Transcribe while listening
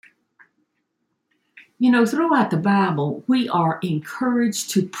Throughout the Bible, we are encouraged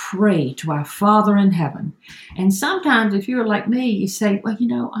to pray to our Father in heaven. And sometimes, if you're like me, you say, well,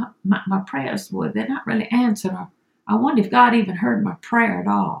 my prayers, well, they're not really answered. I wonder if God even heard my prayer at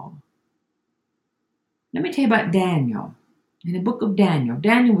all. Let me tell you about Daniel. In the book of Daniel,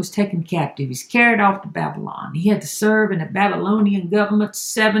 Daniel was taken captive. He's carried off to Babylon. He had to serve in the Babylonian government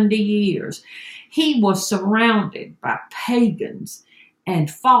 70 years. He was surrounded by pagans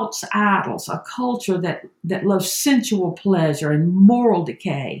and false idols, a culture that loved sensual pleasure and moral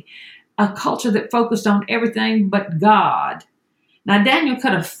decay, a culture that focused on everything but God. Now, Daniel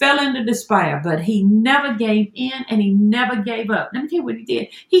could have fell into despair, but he never gave in and he never gave up. Let me tell you what he did.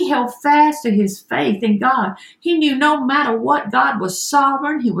 He held fast to his faith in God. He knew no matter what, God was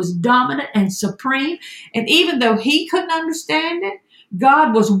sovereign. He was dominant and supreme. And even though he couldn't understand it,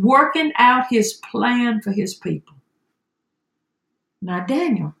 God was working out his plan for his people. Now,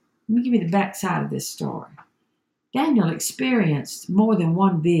 Daniel, let me give you the backside of this story. Daniel experienced more than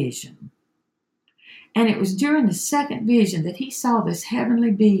one vision. And it was during the second vision that he saw this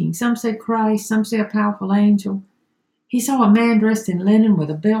heavenly being. Some say Christ, some say a powerful angel. He saw a man dressed in linen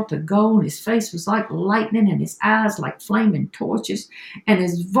with a belt of gold. His face was like lightning and his eyes like flaming torches. And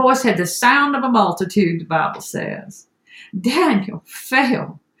his voice had the sound of a multitude, the Bible says. Daniel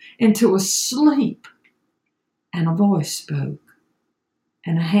fell into a sleep and a voice spoke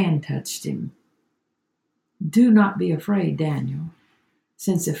and a hand touched him. Do not be afraid, Daniel.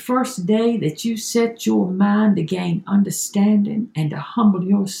 Since the first day that you set your mind to gain understanding and to humble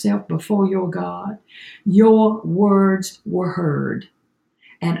yourself before your God, your words were heard,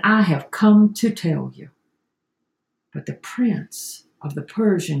 and I have come to tell you. But the prince of the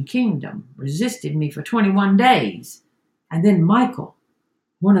Persian kingdom resisted me for 21 days, and then Michael,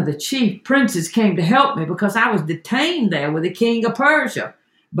 one of the chief princes, came to help me because I was detained there with the king of Persia.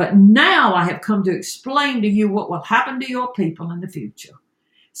 But now I have come to explain to you what will happen to your people in the future.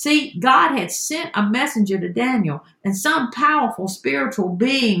 See, God had sent a messenger to Daniel, and some powerful spiritual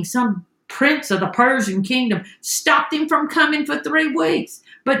being, some prince of the Persian kingdom, stopped him from coming for 3 weeks.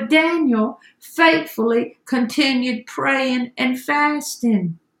 But Daniel faithfully continued praying and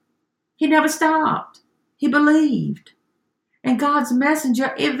fasting. He never stopped. He believed. And God's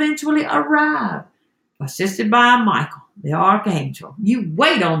messenger eventually arrived, assisted by Michael, the archangel. You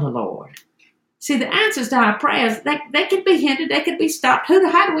wait on the Lord. See, the answers to our prayers, they could be hindered, they could be stopped.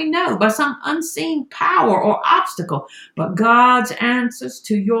 How do we know? By some unseen power or obstacle. But God's answers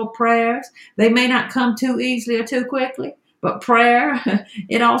to your prayers, they may not come too easily or too quickly. But prayer,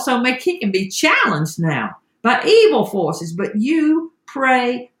 it can be challenged now by evil forces. But you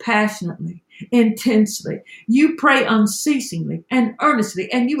pray passionately, intensely. You pray unceasingly and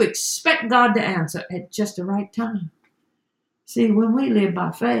earnestly, and you expect God to answer at just the right time. See, when we live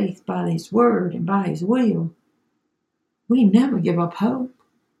by faith, by His word, and by His will, we never give up hope.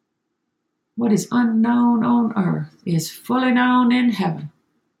 What is unknown on earth is fully known in heaven.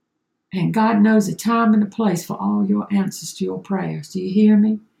 And God knows the time and the place for all your answers to your prayers. Do you hear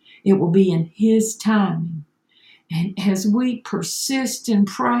me? It will be in His timing. And as we persist in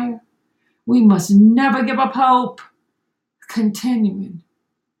prayer, we must never give up hope. Continuing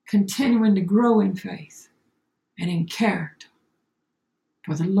to grow in faith and in character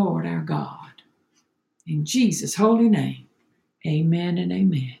for the Lord our God. In Jesus' holy name, amen and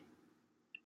amen.